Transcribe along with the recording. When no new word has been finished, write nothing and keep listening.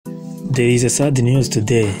There is a sad news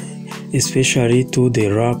today, especially to the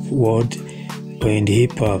rap world and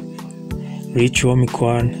hip-hop. Rich Homie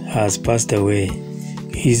Quan has passed away.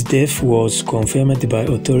 His death was confirmed by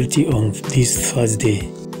authority on this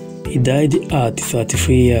Thursday. He died at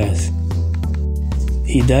 33 years.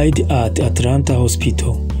 He died at Atlanta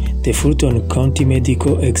Hospital. The Fulton County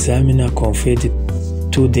medical examiner confirmed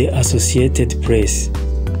to the Associated Press.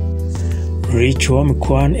 Rich Homie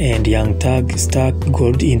Quan and Young Thug struck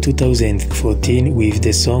gold in 2014 with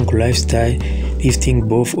the song Lifestyle, lifting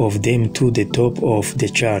both of them to the top of the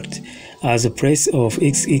chart as a press of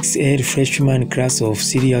XXL freshman class of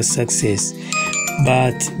serious success.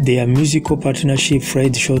 But their musical partnership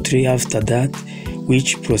failed shortly after that,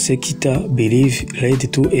 which prosecutors believe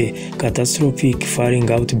led to a catastrophic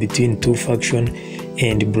falling out between two factions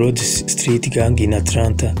and Broad Street gang in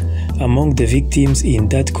Atlanta. Among the victims in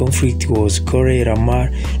that conflict was Kureba Lamar,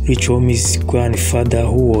 Rich Homie Quan's father,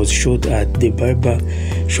 who was shot at the barber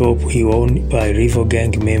shop he owned by rival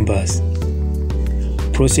gang members.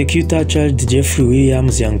 Prosecutor charged Jeffrey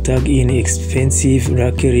Williams Young Thug in expensive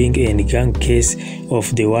racketeering and gang case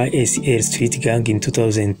of the YSL Street Gang in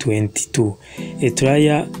 2022, a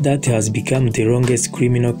trial that has become the longest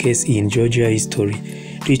criminal case in Georgia history.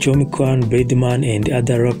 Rich Homie Quan, Birdman, and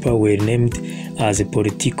other rappers were named as a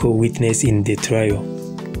political witness in the trial.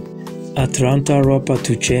 Atlanta rapper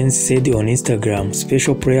 2 Chainz said on Instagram,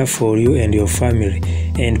 "Special prayer for you and your family,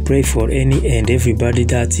 and pray for any and everybody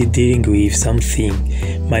that's dealing with something.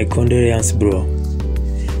 My condolences, bro."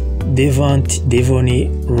 Deqyantes Devontay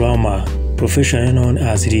Lamar, professionally known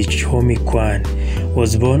as Rich Homie Quan,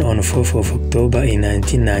 was born on 4th of October in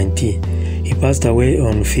 1990. He passed away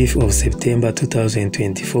on 5th of September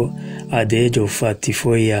 2024 at the age of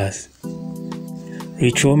 44 years.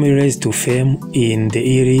 Rich Homie rose to fame in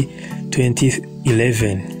the early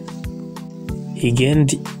 2011. He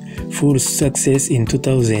gained full success in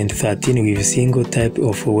 2013 with single Type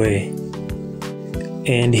of Way,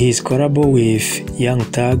 and his collab with Young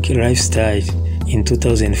Thug Lifestyle in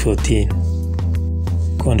 2014.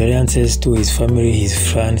 Condolences to his family, his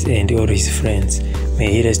fans, and all his friends.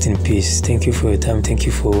 May he rest in peace. Thank you for your time. Thank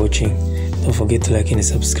you for watching. Don't forget to like and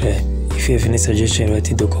subscribe. If you have any suggestion,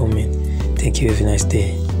 write in the comment. Thank you. Have a nice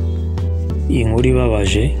day. Iyi nkuru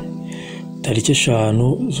ibabaje, tariki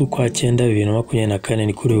 5 z'ukwa 9 2024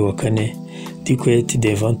 ni kuri wa kane, Deqyantes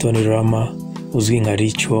Devontay Lamar uzwi nka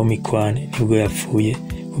Rich Homie Quan nibwo yapfuye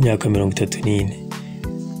ku myaka 34.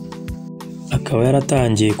 Akaba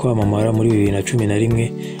yaratangiye kwamamara muri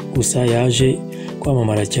 2011, gusa yaje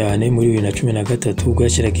kwamamara cyane muri 2013 ubwo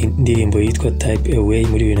yashyiraga indirimbo yitwa Type Away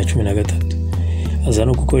muri 2013. Aza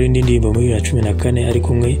no gukora indi ndirimbo muri 2014 ari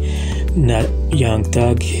kumwe na Young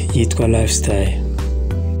Thug yitwa Lifestyle.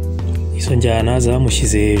 Izo njyana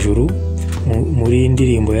zamushyize hejuru muri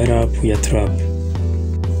indirimbo ya rap ya trap.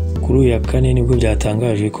 Kuri uyu ya kane nibwo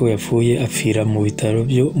byatangajwe ko yapfuye apfira mu bitaro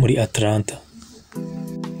byo muri Atlanta.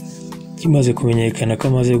 Kimaze kumenyekana ko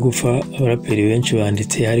amaze gupfa, abaraperi benshi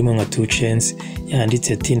banditse harimo nka 2 Chainz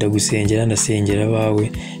yanditse ati ndagusengera ndasengera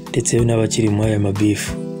abawe, ndetse n'abakiri mu aya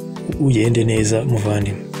mabifu ugende neza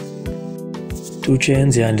muvandimwe. 2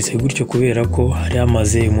 Chainz yanditse gutyo kubera ko hari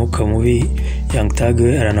amaze umwuka mubi. Young Thug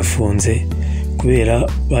we aranafunze kubera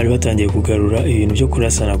bari batangiye kugarura ibintu byo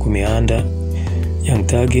kurasana ku mihanda. Young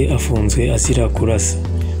Thug afunzwe asira kurasa.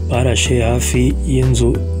 Barashe hafi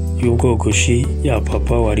y'inzu y'ubwogoshi ya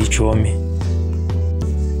papa wa Rich Homie.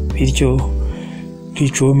 Bityo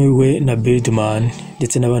Rich Homie we na Birdman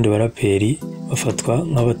ndetse n'abandi baraperi bafatwa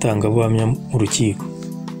nk'abatangabuhamya mu rukiko.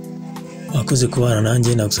 Akoze kubana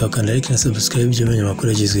nanjye, nagusaba like na subscribe byo menye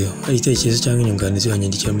makuru agezweho. Ari itekerezo cyangwa inyunganizi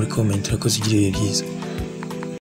wanyandikira muri comment. Akoze ugire ibihe byiza.